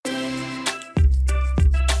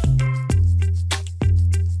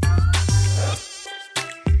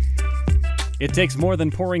It takes more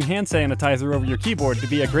than pouring hand sanitizer over your keyboard to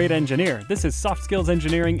be a great engineer. This is Soft Skills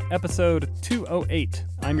Engineering, episode 208.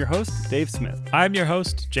 I'm your host, Dave Smith. I'm your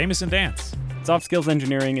host, Jamison Dance. Soft Skills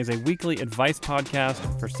Engineering is a weekly advice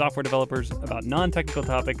podcast for software developers about non-technical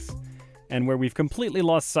topics and where we've completely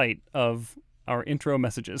lost sight of our intro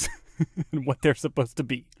messages and what they're supposed to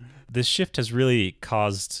be. This shift has really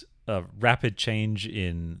caused a rapid change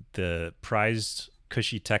in the prized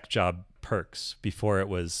cushy tech job perks. Before it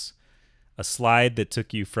was a slide that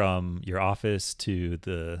took you from your office to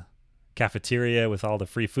the cafeteria with all the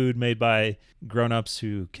free food made by grown-ups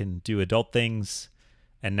who can do adult things.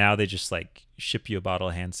 And now they just like ship you a bottle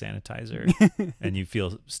of hand sanitizer and you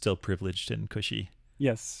feel still privileged and cushy.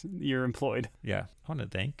 Yes, you're employed. Yeah. I want to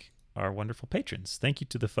thank our wonderful patrons. Thank you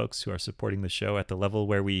to the folks who are supporting the show at the level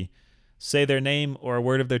where we say their name or a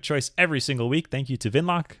word of their choice every single week. Thank you to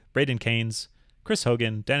Vinlock, Braden Keynes, Chris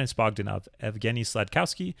Hogan, Dennis Bogdanov, Evgeny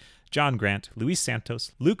Sladkowski, John Grant, Luis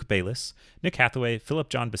Santos, Luke Bayless, Nick Hathaway, Philip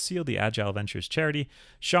John Basile, the Agile Ventures Charity,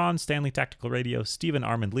 Sean, Stanley Tactical Radio, Stephen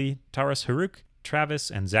Armand Lee, Taras Haruk, Travis,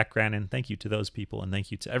 and Zach Grannon. Thank you to those people, and thank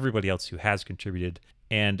you to everybody else who has contributed.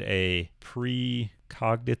 And a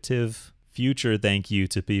precognitive future thank you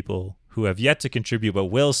to people who have yet to contribute but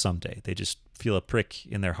will someday. They just feel a prick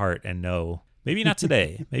in their heart and know, maybe not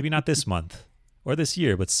today, maybe not this month or this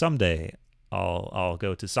year, but someday I'll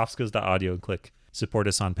go to softskills.audio and click support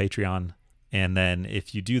us on Patreon. And then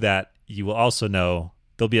if you do that, you will also know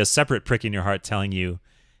there'll be a separate prick in your heart telling you,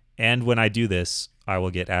 and when I do this, I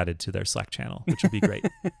will get added to their Slack channel, which would be great.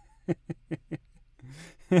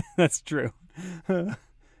 That's true.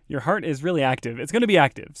 Your heart is really active. It's going to be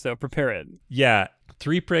active, so prepare it. Yeah,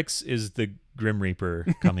 3 pricks is the Grim Reaper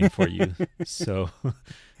coming for you. So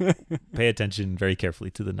pay attention very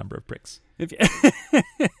carefully to the number of pricks.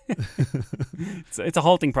 It's a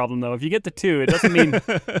halting problem, though. If you get to 2, it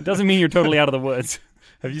doesn't mean you're totally out of the woods.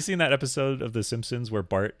 Have you seen that episode of The Simpsons where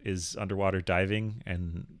Bart is underwater diving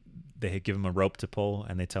and they give him a rope to pull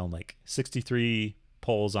and they tell him like 63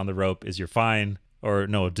 pulls on the rope is you're fine, or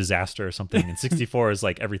no, disaster or something, and 64 is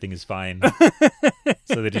like everything is fine.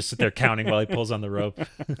 So they just sit there counting while he pulls on the rope.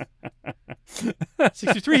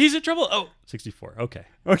 63, he's in trouble. Oh, 64. Okay.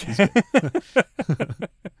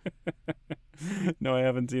 No, I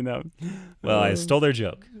haven't seen that. Well, I stole their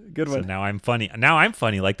joke. Good one. So now I'm funny. Now I'm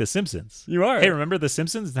funny like The Simpsons. You are. Hey, remember The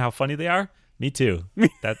Simpsons and how funny they are? Me too.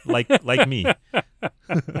 That like me.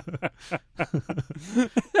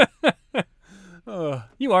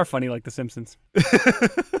 You are funny like The Simpsons.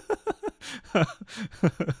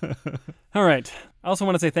 All right. I also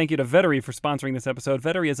want to say thank you to Vettery for sponsoring this episode.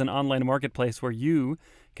 Vettery is an online marketplace where you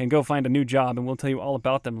can go find a new job, and we'll tell you all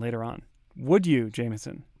about them later on. Would you,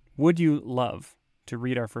 Jamison, would you love to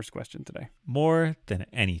read our first question today? More than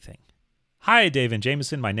anything. Hi, Dave and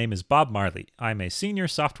Jamison. My name is Bob Marley. I'm a senior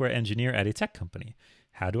software engineer at a tech company.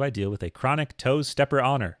 How do I deal with a chronic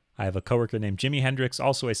toe-stepper-onner? I have a coworker named Jimi Hendrix,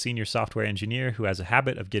 also a senior software engineer who has a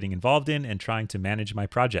habit of getting involved in and trying to manage my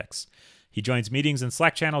projects. He joins meetings and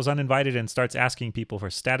Slack channels uninvited and starts asking people for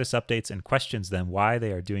status updates and questions them why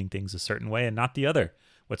they are doing things a certain way and not the other,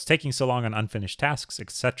 what's taking so long on unfinished tasks,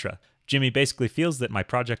 etc. Jimmy basically feels that my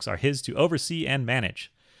projects are his to oversee and manage.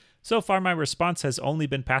 So far, my response has only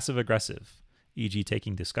been passive-aggressive, e.g.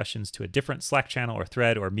 taking discussions to a different Slack channel or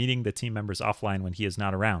thread or meeting the team members offline when he is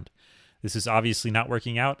not around. This is obviously not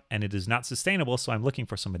working out, and it is not sustainable, so I'm looking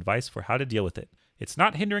for some advice for how to deal with it. It's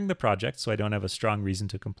not hindering the project, so I don't have a strong reason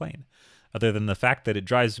to complain, other than the fact that it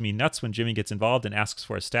drives me nuts when Jimmy gets involved and asks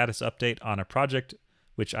for a status update on a project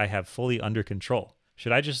which I have fully under control.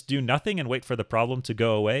 Should I just do nothing and wait for the problem to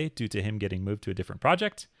go away due to him getting moved to a different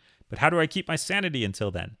project? But how do I keep my sanity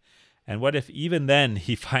until then? And what if even then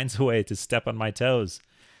he finds a way to step on my toes?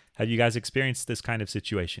 Have you guys experienced this kind of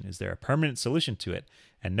situation? Is there a permanent solution to it?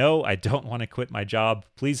 And no, I don't want to quit my job.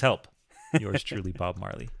 Please help. Yours truly, Bob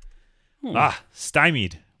Marley.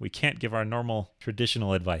 Stymied. We can't give our normal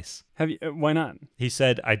traditional advice. Why not? He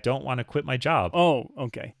said, I don't want to quit my job. Oh,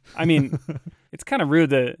 okay. I mean, it's kind of rude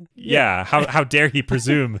that... Yeah, how dare he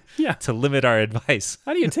presume to limit our advice?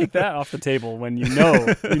 How do you take that off the table when you know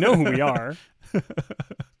who we are?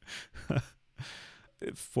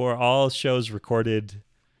 For all shows recorded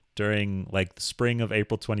during like the spring of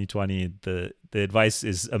April 2020, the advice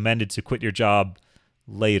is amended to quit your job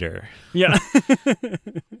later. Yeah.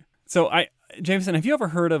 So Jameson, have you ever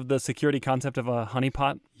heard of the security concept of a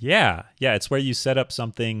honeypot? Yeah. It's where you set up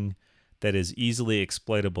something that is easily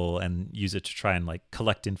exploitable and use it to try and like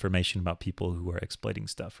collect information about people who are exploiting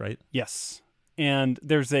stuff, right? Yes. And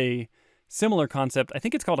there's a similar concept. I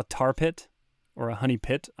think it's called a tar pit or a honey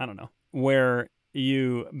pit. I don't know. Where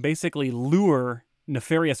you basically lure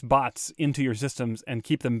nefarious bots into your systems and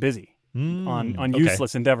keep them busy on okay.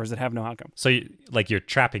 useless endeavors that have no outcome. So you're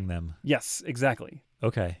trapping them. Yes, exactly.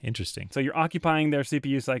 Okay, interesting. So you're occupying their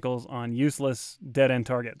CPU cycles on useless dead-end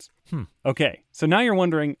targets. Hmm. Okay, so now you're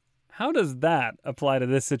wondering, how does that apply to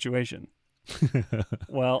this situation?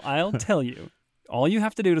 Well, I'll tell you. All you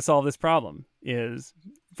have to do to solve this problem is,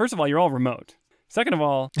 first of all, you're all remote. Second of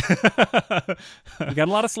all, we got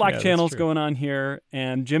a lot of Slack channels going on here,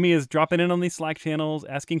 and Jimmy is dropping in on these Slack channels,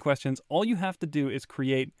 asking questions. All you have to do is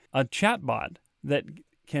create a chatbot that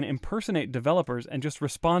can impersonate developers and just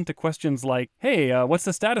respond to questions like, hey, what's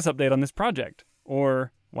the status update on this project?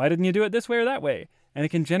 Or why didn't you do it this way or that way? And it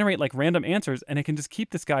can generate like random answers, and it can just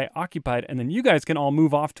keep this guy occupied, and then you guys can all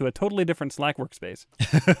move off to a totally different Slack workspace.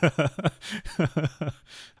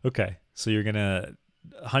 Okay, so you're going to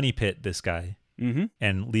honey pit this guy. Mm-hmm.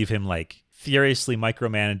 And leave him like furiously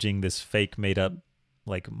micromanaging this fake made up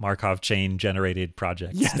like Markov chain generated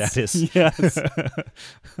project status. Yes.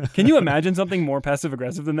 Can you imagine something more passive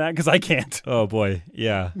aggressive than that? Because I can't. Oh boy.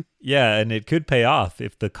 Yeah. Yeah. And it could pay off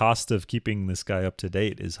if the cost of keeping this guy up to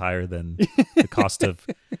date is higher than the cost of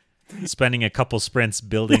spending a couple sprints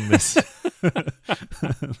building this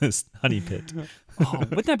this honey pit. Oh,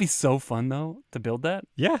 wouldn't that be so fun though to build that?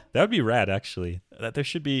 Yeah, that would be rad actually.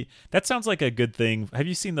 That sounds like a good thing. Have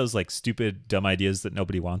you seen those like stupid dumb ideas that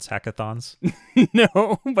nobody wants hackathons?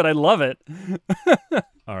 No, but I love it.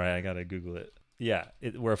 All right, I got to Google it. Yeah,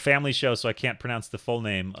 we're a family show, so I can't pronounce the full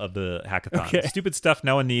name of the hackathon. Okay. Stupid stuff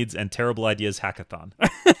no one needs and terrible ideas hackathon.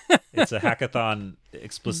 It's a hackathon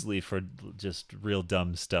explicitly for just real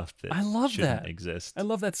dumb stuff that shouldn't exist. I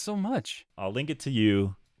love that so much. I'll link it to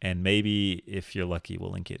you, and maybe if you're lucky,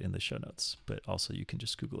 we'll link it in the show notes. But also, you can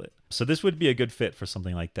just Google it. So this would be a good fit for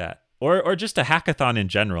something like that. Or just a hackathon in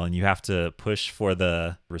general, and you have to push for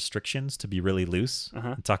the restrictions to be really loose.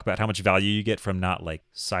 And talk about how much value you get from not like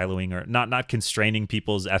siloing or not constraining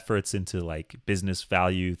people's efforts into like business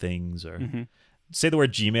value things, or say the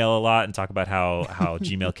word Gmail a lot and talk about how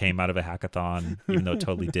Gmail came out of a hackathon, even though it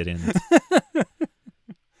totally didn't.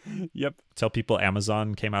 Yep. Tell people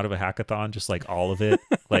Amazon came out of a hackathon, just like all of it.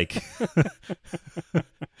 Like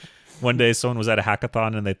one day someone was at a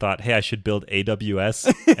hackathon and they thought, hey, I should build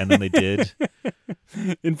AWS. And then they did.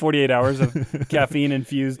 In 48 hours of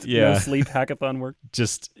caffeine-infused, no sleep hackathon work.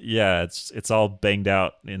 Just, it's all banged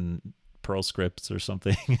out in Perl scripts or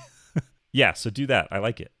something. Yeah, so do that. I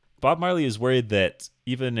like it. Bob Marley is worried that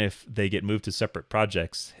even if they get moved to separate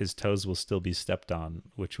projects, his toes will still be stepped on,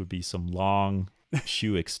 which would be some long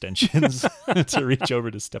shoe extensions to reach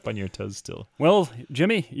over to step on your toes still. Well,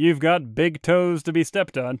 Jimmy, you've got big toes to be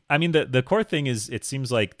stepped on. I mean, the core thing is it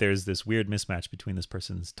seems like there's this weird mismatch between this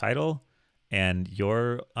person's title and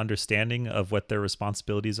your understanding of what their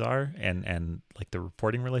responsibilities are and like the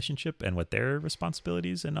reporting relationship and what their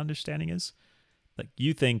responsibilities and understanding is. Like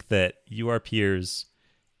you think that you are peers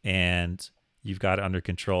and you've got it under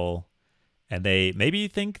control, and they maybe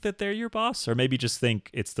think that they're your boss, or maybe just think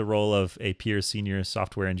it's the role of a peer senior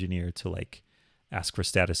software engineer to like ask for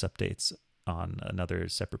status updates on another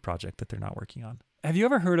separate project that they're not working on. Have you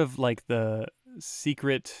ever heard of like the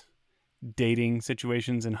secret dating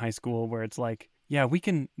situations in high school where it's like, yeah, we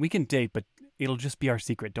can date, but it'll just be our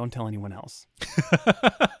secret. Don't tell anyone else.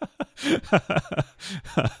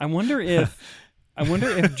 I wonder if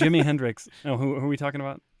Jimi Hendrix, who are we talking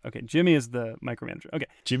about? Okay, Jimmy is the micromanager. Okay.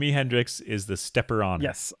 Jimi Hendrix is the stepper-onner.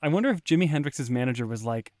 Yes. I wonder if Jimi Hendrix's manager was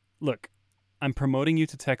like, look, I'm promoting you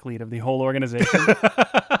to tech lead of the whole organization,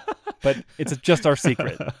 but it's just our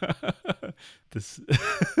secret.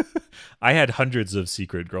 I had hundreds of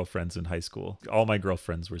secret girlfriends in high school. All my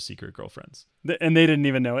girlfriends were secret girlfriends. And they didn't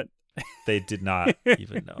even know it? They did not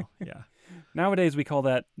even know, yeah. Nowadays, we call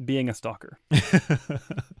that being a stalker.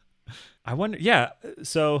 I wonder,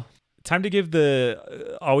 so time to give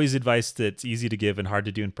the always advice that's easy to give and hard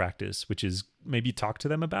to do in practice, which is maybe talk to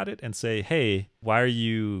them about it and say, hey, why are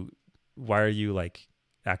you like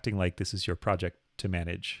acting like this is your project to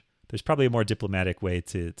manage? There's probably a more diplomatic way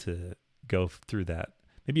to go through that.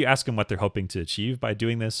 Maybe you ask them what they're hoping to achieve by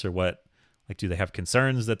doing this, or what, like, do they have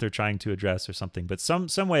concerns that they're trying to address or something, but some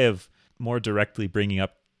way of more directly bringing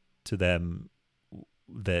up to them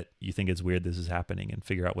that you think it's weird this is happening, and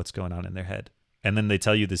figure out what's going on in their head. And then they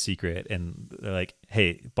tell you the secret, and they're like,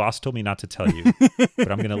 hey, boss told me not to tell you,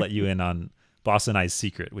 but I'm going to let you in on boss and I's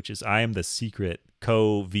secret, which is I am the secret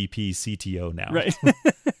co-VP CTO now. Right.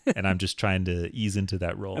 And I'm just trying to ease into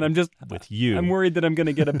that role. And with you. I'm worried that I'm going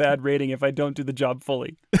to get a bad rating if I don't do the job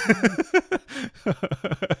fully.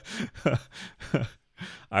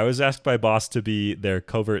 I was asked by boss to be their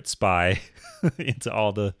covert spy into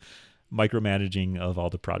all the micromanaging of all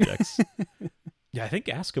the projects. Yeah, I think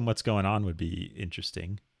ask them what's going on would be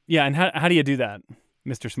interesting. Yeah, and how do you do that,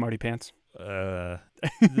 Mr. Smarty Pants? And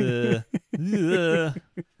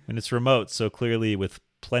it's remote, so clearly with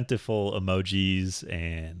plentiful emojis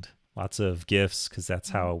and lots of GIFs, because that's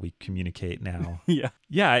how we communicate now. Yeah.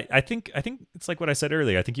 I think it's like what I said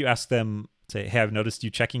earlier. I think you ask them, say, hey, I've noticed you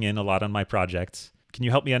checking in a lot on my project. Can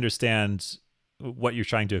you help me understand what you're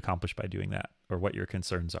trying to accomplish by doing that, or what your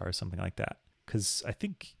concerns are, or something like that? Because I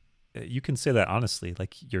think you can say that honestly,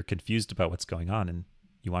 like you're confused about what's going on and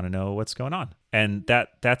you want to know what's going on. And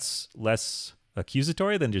that's less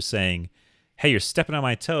accusatory than just saying, hey, you're stepping on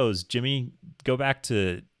my toes, Jimmy, go back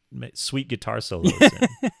to sweet guitar solos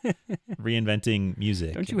and reinventing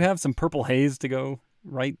music. Don't you have some Purple Haze to go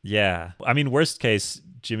right? Yeah. I mean, worst case,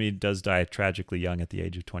 Jimmy does die tragically young at the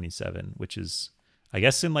age of 27, which is, I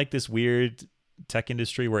guess, in like this weird tech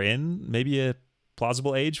industry we're in, maybe a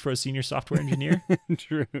plausible age for a senior software engineer.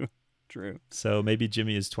 True. So maybe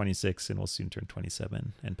Jimmy is 26 and will soon turn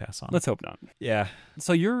 27 and pass on. Let's hope not. Yeah.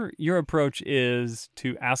 So your approach is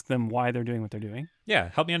to ask them why they're doing what they're doing. Yeah.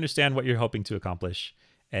 Help me understand what you're hoping to accomplish.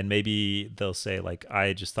 And maybe they'll say, like,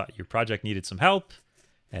 I just thought your project needed some help.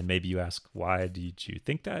 And maybe you ask, why did you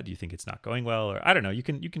think that? Do you think it's not going well? Or I don't know. You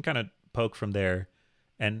can kind of poke from there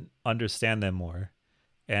and understand them more.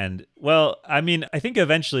 And, well, I mean, I think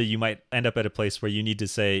eventually you might end up at a place where you need to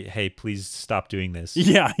say, hey, please stop doing this.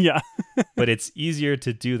 Yeah. But it's easier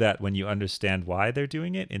to do that when you understand why they're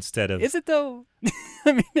doing it instead of... Is it, though?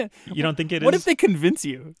 I mean... You don't think it is? What if they convince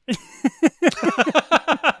you?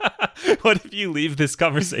 What if you leave this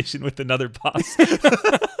conversation with another boss?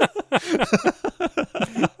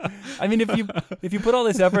 I mean, if you put all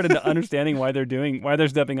this effort into understanding why they're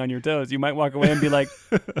stepping on your toes, you might walk away and be like,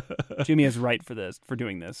 Jimmy is right for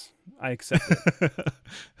doing this. I accept it.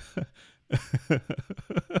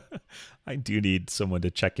 I do need someone to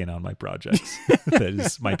check in on my projects. That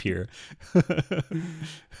is my peer.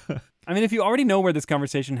 I mean, if you already know where this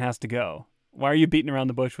conversation has to go, why are you beating around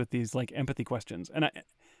the bush with these like empathy questions?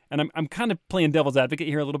 And I'm kind of playing devil's advocate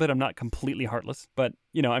here a little bit. I'm not completely heartless, but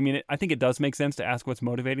I mean, I think it does make sense to ask what's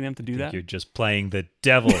motivating them to do that. You're just playing the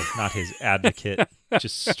devil, not his advocate.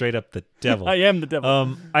 Just straight up the devil. I am the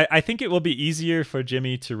devil. I think it will be easier for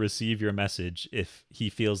Jimmy to receive your message if he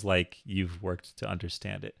feels like you've worked to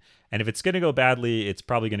understand it. And if it's going to go badly, it's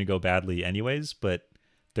probably going to go badly anyways. But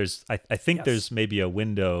I think there's maybe a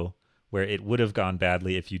window where it would have gone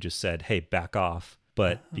badly if you just said, hey, back off.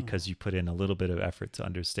 But because you put in a little bit of effort to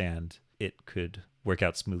understand, it could work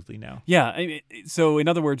out smoothly now. Yeah. I mean, so in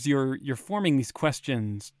other words, you're forming these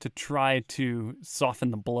questions to try to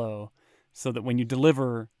soften the blow so that when you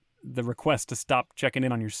deliver the request to stop checking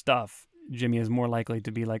in on your stuff, Jimmy is more likely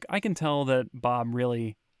to be like, I can tell that Bob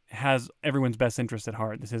really has everyone's best interest at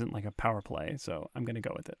heart. This isn't like a power play, so I'm going to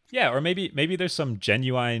go with it. Yeah, or maybe there's some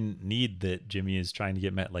genuine need that Jimmy is trying to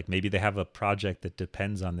get met. Like maybe they have a project that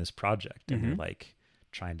depends on this project, and they're like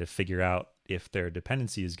trying to figure out if their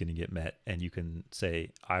dependency is going to get met. And you can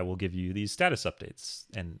say, I will give you these status updates,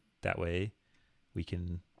 and that way we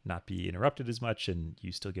can not be interrupted as much and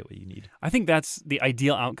you still get what you need. I think that's the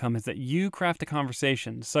ideal outcome, is that you craft a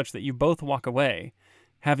conversation such that you both walk away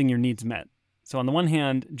having your needs met. So on the one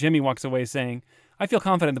hand, Jimmy walks away saying, I feel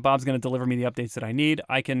confident that Bob's going to deliver me the updates that I need.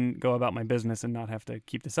 I can go about my business and not have to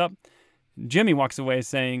keep this up. Jimmy walks away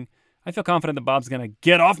saying, I feel confident that Bob's going to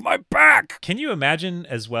get off my back. Can you imagine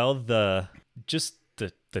as well the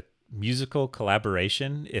musical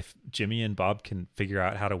collaboration if Jimmy and Bob can figure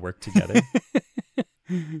out how to work together?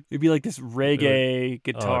 It'd be like this reggae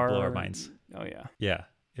guitar. Blow our minds. Oh, yeah. Yeah,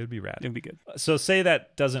 it would be rad. It would be good. So say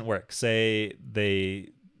that doesn't work. Say they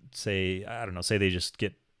just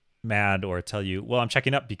get mad or tell you, well, I'm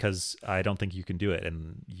checking up because I don't think you can do it,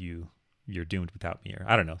 and you're doomed without me. Or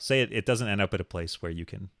I don't know. Say it doesn't end up at a place where you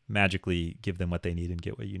can magically give them what they need and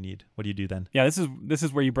get what you need. What do you do then? Yeah, this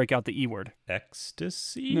is where you break out the E word.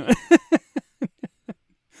 Ecstasy? No.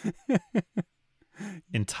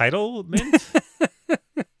 Entitlement?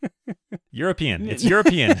 European. It's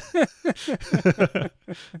European.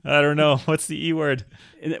 I don't know. What's the E word?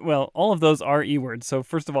 Well, all of those are E words. So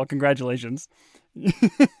first of all, congratulations.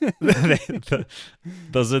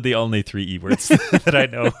 Those are the only 3 E words that I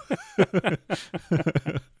know.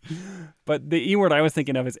 But the E word I was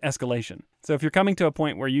thinking of is escalation. So if you're coming to a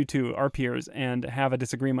point where you two are peers and have a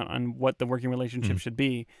disagreement on what the working relationship should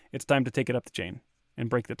be, it's time to take it up the chain and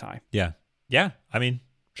break the tie. Yeah. Yeah. I mean,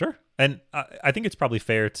 sure. And I think it's probably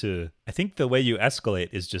fair I think the way you escalate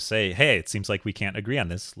is just say, hey, it seems like we can't agree on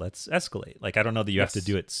this. Let's escalate. Like, I don't know that you have to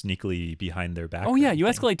do it sneakily behind their back. Oh, yeah. You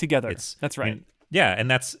escalate together. That's right. I mean, Yeah,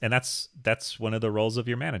 and that's one of the roles of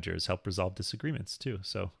your managers, help resolve disagreements too.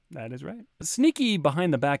 So That is right. Sneaky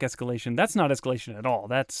behind the back escalation, that's not escalation at all.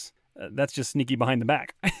 That's just sneaky behind the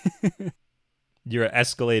back. you're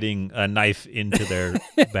escalating a knife into their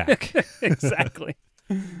back. Exactly.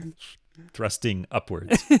 Thrusting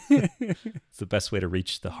upwards. It's the best way to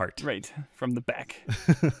reach the heart. Right, from the back.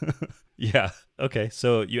 Yeah. Okay.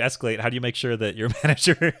 So you escalate. How do you make sure that your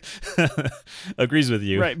manager agrees with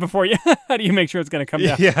you? Right, before you, how do you make sure it's going to come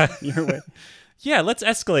down your way? Yeah, let's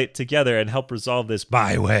escalate together and help resolve this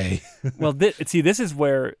my way. Well, this is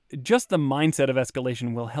where just the mindset of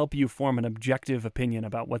escalation will help you form an objective opinion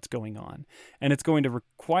about what's going on. And it's going to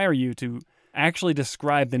require you to actually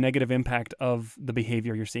describe the negative impact of the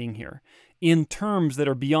behavior you're seeing here in terms that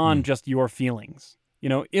are beyond just your feelings. You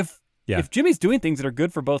know, if Jimmy's doing things that are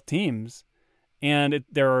good for both teams and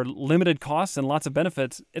there are limited costs and lots of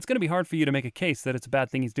benefits, it's going to be hard for you to make a case that it's a bad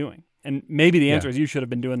thing he's doing. And maybe the answer is you should have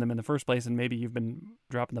been doing them in the first place and maybe you've been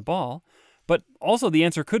dropping the ball. But also the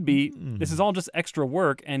answer could be, this is all just extra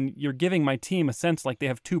work and you're giving my team a sense like they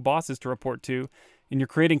have two bosses to report to and you're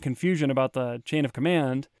creating confusion about the chain of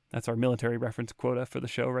command. That's our military reference quota for the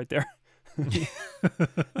show right there.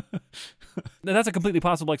 That's a completely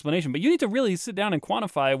possible explanation, but you need to really sit down and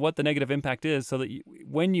quantify what the negative impact is so that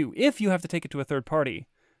if you have to take it to a third party,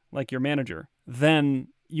 like your manager, then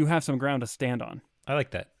you have some ground to stand on. I like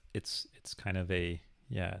that. It's kind of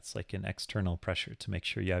it's like an external pressure to make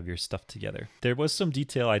sure you have your stuff together. There was some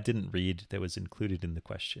detail I didn't read that was included in the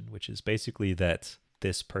question, which is basically that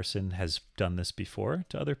this person has done this before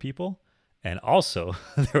to other people. And also,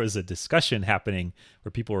 there was a discussion happening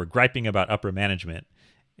where people were griping about upper management.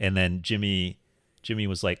 And then Jimmy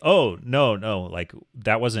was like, oh, no, like,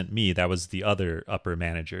 that wasn't me. That was the other upper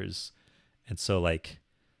managers. And so, like,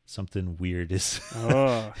 something weird is...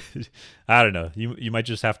 I don't know. You might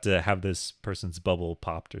just have to have this person's bubble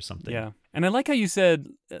popped or something. Yeah. And I like how you said,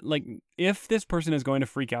 like, if this person is going to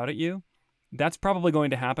freak out at you, that's probably going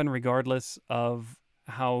to happen regardless of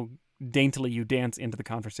how daintily you dance into the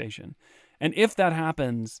conversation. And if that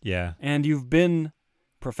happens, and you've been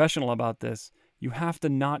professional about this, you have to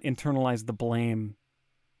not internalize the blame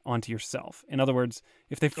onto yourself. In other words,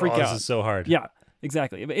 if they freak out... This is so hard. Yeah,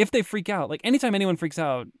 exactly. If they freak out, like anytime anyone freaks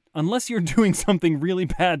out, unless you're doing something really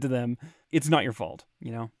bad to them, it's not your fault,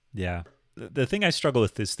 you know? Yeah. The thing I struggle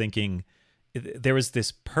with is thinking there was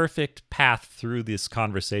this perfect path through this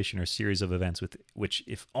conversation or series of events with which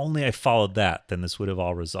if only I followed that, then this would have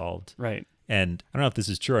all resolved. Right. And I don't know if this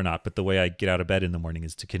is true or not, but the way I get out of bed in the morning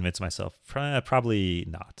is to convince myself, probably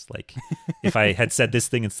not. Like, if I had said this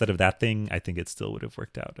thing instead of that thing, I think it still would have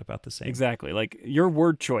worked out about the same. Exactly. Like, your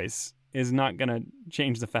word choice is not going to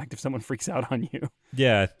change the fact if someone freaks out on you.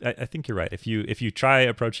 Yeah, I think you're right. If you try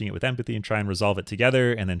approaching it with empathy and try and resolve it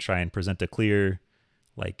together and then try and present a clear,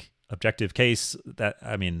 like, objective case,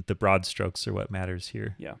 the broad strokes are what matters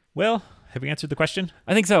here. Yeah. Well, have we answered the question?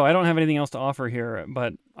 I think so. I don't have anything else to offer here,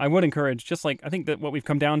 but I would encourage, I think that what we've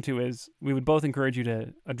come down to is we would both encourage you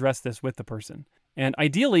to address this with the person. And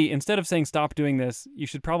ideally, instead of saying stop doing this, you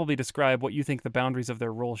should probably describe what you think the boundaries of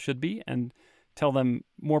their role should be and tell them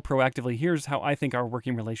more proactively, here's how I think our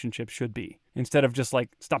working relationship should be. Instead of just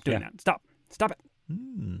like, stop doing that. Stop it.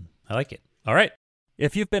 I like it. All right.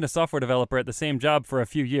 If you've been a software developer at the same job for a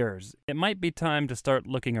few years, it might be time to start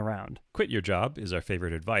looking around. Quit your job is our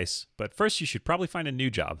favorite advice, but first you should probably find a new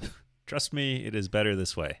job. Trust me, it is better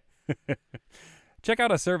this way. Check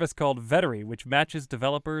out a service called Vettery, which matches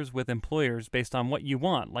developers with employers based on what you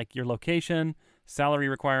want, like your location, salary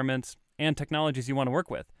requirements, and technologies you want to work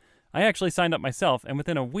with. I actually signed up myself, and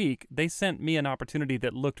within a week, they sent me an opportunity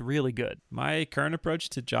that looked really good. My current approach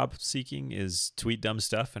to job seeking is tweet dumb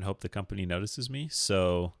stuff and hope the company notices me.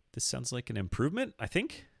 So this sounds like an improvement, I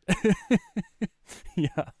think.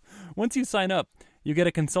 Yeah. Once you sign up, you get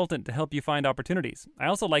a consultant to help you find opportunities. I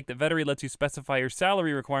also like that Vettery lets you specify your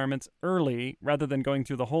salary requirements early rather than going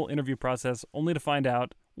through the whole interview process only to find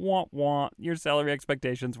out, your salary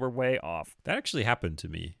expectations were way off. That actually happened to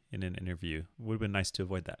me in an interview. Would have been nice to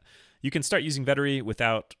avoid that. You can start using Vettery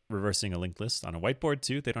without reversing a linked list on a whiteboard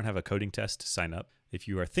too. They don't have a coding test to sign up. If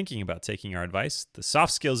you are thinking about taking our advice, the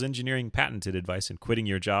soft skills engineering patented advice and quitting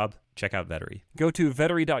your job, check out Vettery. Go to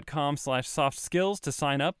vettery.com/softskills to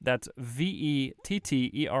sign up. That's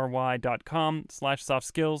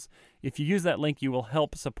vettery.com/softskills. If you use that link, you will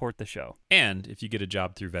help support the show. And if you get a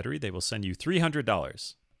job through Vettery, they will send you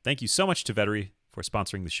 $300. Thank you so much to Vettery for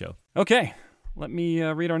sponsoring the show. Okay, let me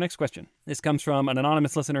read our next question. This comes from an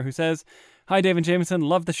anonymous listener who says, Hi, Dave and Jamison.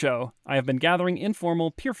 Love the show. I have been gathering informal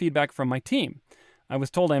peer feedback from my team. I was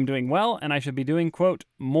told I am doing well and I should be doing, quote,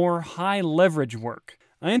 more high leverage work.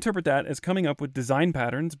 I interpret that as coming up with design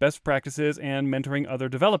patterns, best practices, and mentoring other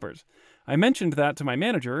developers. I mentioned that to my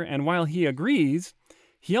manager, and while he agrees,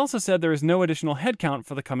 he also said there is no additional headcount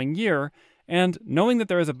for the coming year, and knowing that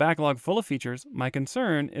there is a backlog full of features, my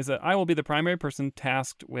concern is that I will be the primary person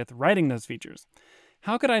tasked with writing those features.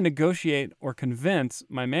 How could I negotiate or convince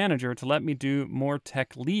my manager to let me do more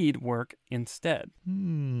tech lead work instead?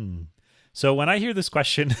 So when I hear this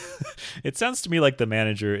question, it sounds to me like the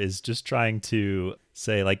manager is just trying to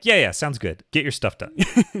say like, yeah, sounds good. Get your stuff done.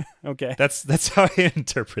 Okay. That's how I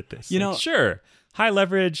interpret this. Like, sure, high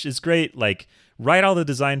leverage is great. Like, write all the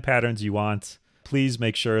design patterns you want. Please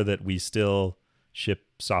make sure that we still ship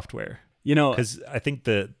software. Because I think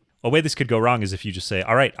a way this could go wrong is if you just say,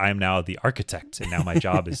 all right, I am now the architect, and now my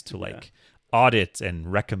job is to audit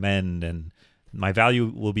and recommend, and my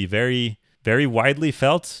value will be very, very widely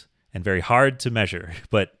felt and very hard to measure,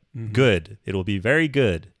 but good. It'll be very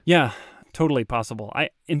good. Yeah, totally possible.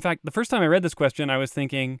 In fact, the first time I read this question, I was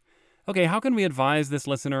thinking, okay, how can we advise this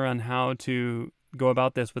listener on how to go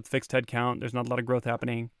about this with fixed headcount? There's not a lot of growth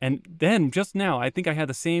happening. And then just now, I think I had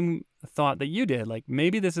the same thought that you did. Like,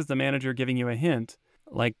 maybe this is the manager giving you a hint,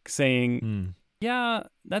 like saying, yeah,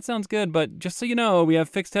 that sounds good, but just so you know, we have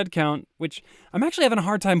fixed headcount, which I'm actually having a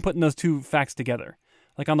hard time putting those two facts together.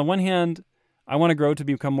 Like, on the one hand, I want to grow to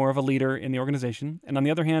become more of a leader in the organization. And on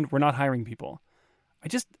the other hand, we're not hiring people.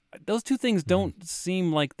 Those two things don't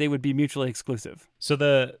seem like they would be mutually exclusive. So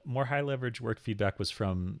the more high leverage work feedback was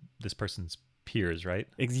from this person's peers, right?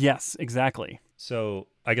 Yes, exactly. So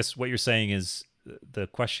I guess what you're saying is the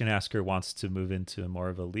question asker wants to move into more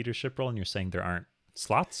of a leadership role, and you're saying there aren't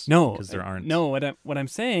slots? No, because there aren't. No, what I'm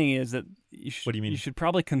saying is that What do you mean? You should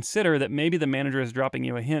probably consider that maybe the manager is dropping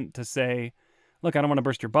you a hint to say, look, I don't want to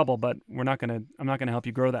burst your bubble, but I'm not going to help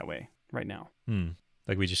you grow that way right now.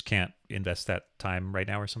 Like, we just can't invest that time right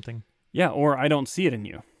now or something? Yeah, or I don't see it in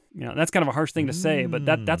you. That's kind of a harsh thing to say, but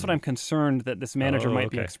that's what I'm concerned that this manager might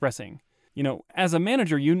be expressing. As a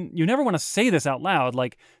manager, you never want to say this out loud,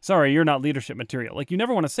 like, sorry, you're not leadership material. Like, you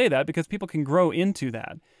never want to say that because people can grow into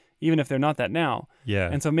that, even if they're not that now. Yeah.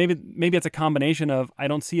 And so maybe it's a combination of, I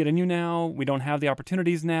don't see it in you now, we don't have the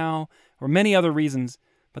opportunities now, or many other reasons.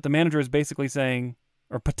 But the manager is basically saying,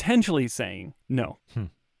 or potentially saying, no.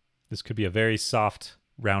 This could be a very soft,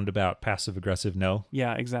 roundabout, passive-aggressive no.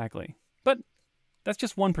 Yeah, exactly. But that's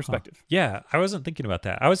just one perspective. Yeah, I wasn't thinking about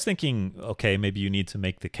that. I was thinking, okay, maybe you need to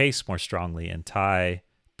make the case more strongly and tie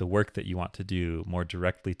the work that you want to do more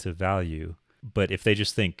directly to value. But if they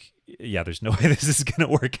just think, yeah, there's no way this is going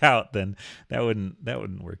to work out, then that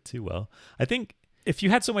wouldn't work too well. I think if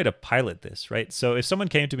you had some way to pilot this, right? So if someone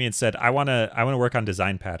came to me and said, I want to work on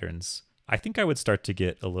design patterns, I think I would start to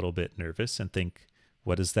get a little bit nervous and think,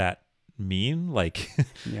 what does that mean? Like,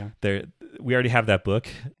 we already have that book.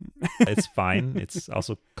 It's fine. It's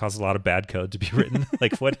also caused a lot of bad code to be written.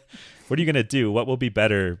 Like, what are you going to do? What will be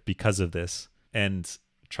better because of this? And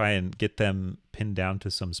try and get them pinned down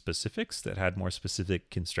to some specifics that had more specific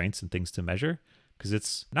constraints and things to measure. Because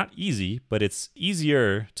it's not easy, but it's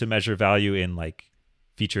easier to measure value in like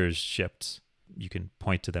features shipped. You can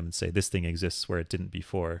point to them and say, this thing exists where it didn't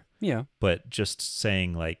before. Yeah. But just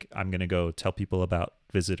saying like, I'm going to go tell people about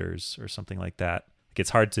visitors or something like that. Like,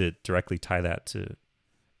 it's hard to directly tie that to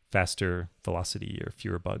faster velocity or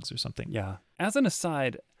fewer bugs or something. Yeah. As an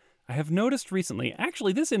aside, I have noticed recently,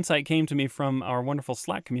 actually this insight came to me from our wonderful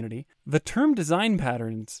Slack community, the term design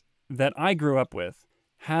patterns that I grew up with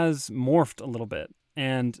has morphed a little bit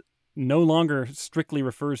and no longer strictly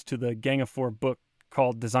refers to the Gang of Four book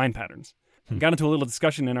called Design Patterns. We got into a little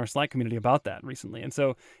discussion in our Slack community about that recently. And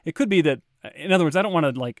so it could be that, in other words, I don't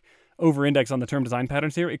want to like over-index on the term design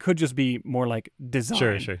patterns here. It could just be more like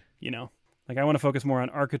design. Sure. Like, I want to focus more on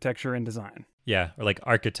architecture and design. Yeah, or like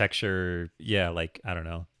architecture, like, I don't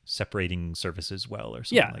know, separating services well or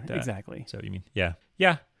something like that. Yeah, exactly. So you mean,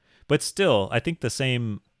 yeah. But still, I think the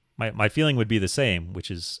same, my feeling would be the same,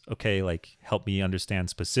 which is, okay, like, help me understand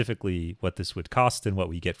specifically what this would cost and what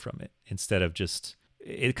we get from it, instead of just,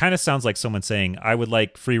 it kind of sounds like someone saying, I would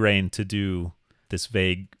like free reign to do this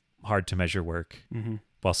vague, hard to measure work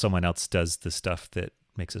while someone else does the stuff that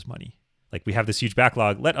makes us money. Like, we have this huge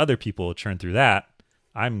backlog, let other people churn through that.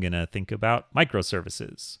 I'm going to think about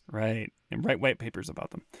microservices. Right. And write white papers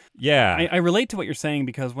about them. Yeah. I relate to what you're saying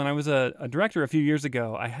because when I was a director a few years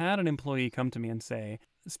ago, I had an employee come to me and say,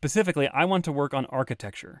 specifically, I want to work on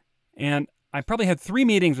architecture. And I probably had 3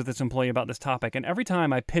 meetings with this employee about this topic. And every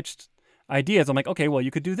time I pitched ideas, I'm like, okay, well,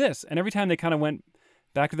 you could do this. And every time they kind of went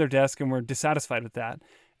back to their desk and were dissatisfied with that.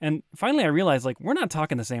 And finally, I realized, like, we're not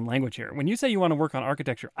talking the same language here. When you say you want to work on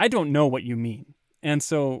architecture, I don't know what you mean. And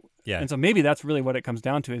so maybe that's really what it comes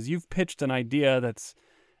down to is you've pitched an idea that's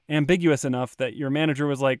ambiguous enough that your manager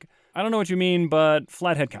was like, I don't know what you mean, but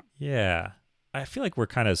flat headcount. Yeah. I feel like we're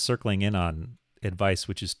kind of circling in on advice,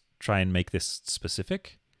 which is try and make this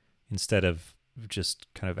specific instead of just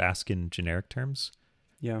kind of ask in generic terms.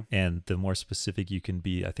 Yeah. And the more specific you can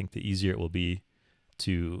be, I think the easier it will be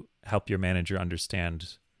to help your manager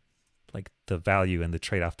understand like the value and the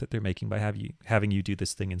trade-off that they're making by having you do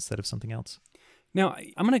this thing instead of something else. Now,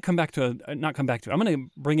 I'm going to come back to I'm going to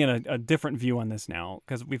bring in a different view on this now,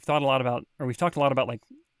 because we've talked a lot about like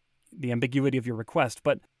the ambiguity of your request.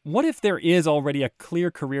 But what if there is already a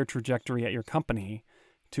clear career trajectory at your company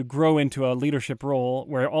to grow into a leadership role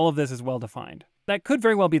where all of this is well defined? That could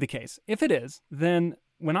very well be the case. If it is, then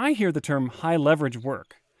when I hear the term high leverage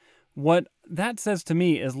work, what that says to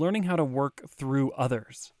me is learning how to work through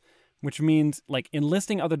others, which means like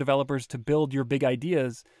enlisting other developers to build your big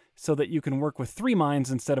ideas so that you can work with 3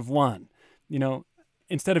 minds instead of 1. You know,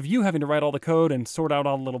 instead of you having to write all the code and sort out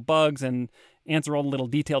all the little bugs and answer all the little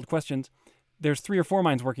detailed questions, there's 3 or 4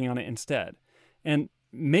 minds working on it instead. And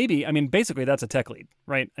maybe, I mean, basically that's a tech lead,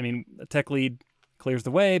 right? I mean, a tech lead clears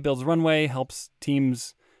the way, builds runway, helps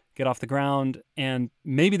teams get off the ground, and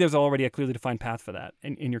maybe there's already a clearly defined path for that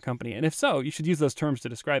in your company. And if so, you should use those terms to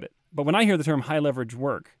describe it. But when I hear the term high leverage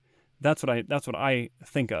work, that's what I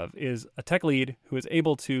think of, is a tech lead who is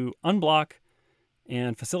able to unblock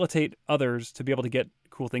and facilitate others to be able to get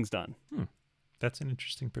cool things done. That's an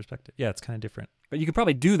interesting perspective. Yeah, it's kind of different. But you could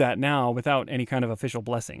probably do that now without any kind of official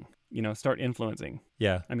blessing. You know, start influencing.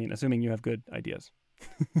 Yeah. I mean, assuming you have good ideas.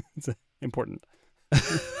 It's important.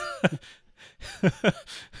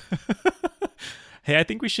 Hey, I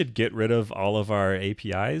think we should get rid of all of our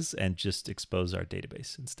APIs and just expose our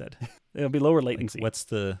database instead. It'll be lower latency. Like,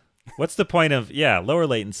 what's the point of, lower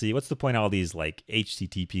latency? What's the point of all these like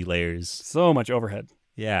HTTP layers? So much overhead.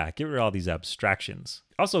 Yeah, get rid of all these abstractions.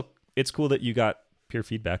 Also, it's cool that you got peer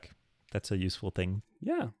feedback. That's a useful thing.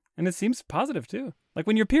 Yeah, and it seems positive too. Like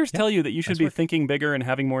when your peers tell you that you should be thinking bigger and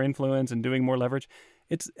having more influence and doing more leverage,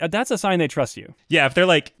 that's a sign they trust you. Yeah, if they're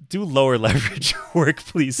like, do lower leverage work,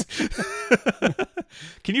 please.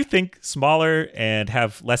 Can you think smaller and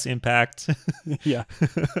have less impact? Yeah.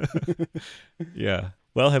 Yeah.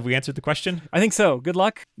 Well, have we answered the question? I think so. Good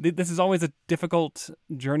luck. This is always a difficult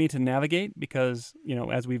journey to navigate because, you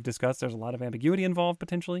know, as we've discussed, there's a lot of ambiguity involved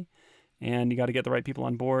potentially, and you got to get the right people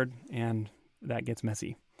on board, and that gets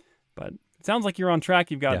messy. But it sounds like you're on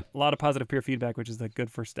track. You've got a lot of positive peer feedback, which is a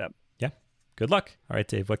good first step. Yeah. Good luck. All right,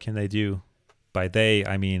 Dave, what can they do? By they,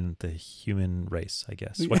 I mean the human race, I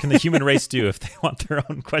guess. What can the human race do if they want their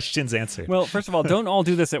own questions answered? Well, first of all, don't all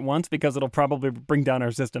do this at once because it'll probably bring down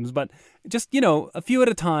our systems. But just, you know, a few at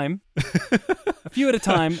a time.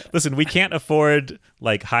 Listen, we can't afford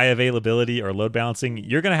like high availability or load balancing.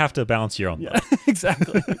 You're going to have to balance your own load. Yeah,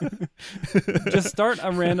 exactly. Just start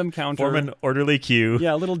a random counter. Form an orderly queue.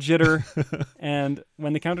 Yeah, a little jitter. And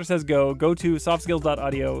when the counter says go to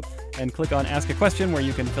softskills.audio and click on Ask a Question, where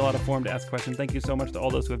you can fill out a form to ask a question. Thank you so much to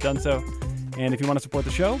all those who have done so. And if you want to support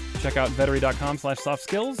the show, check out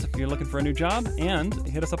vettery.com/softskills if you're looking for a new job, and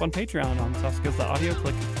hit us up on Patreon on softskills.audio.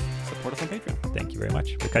 Click support us on Patreon. Thank you very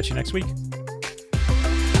much. We'll catch you next week.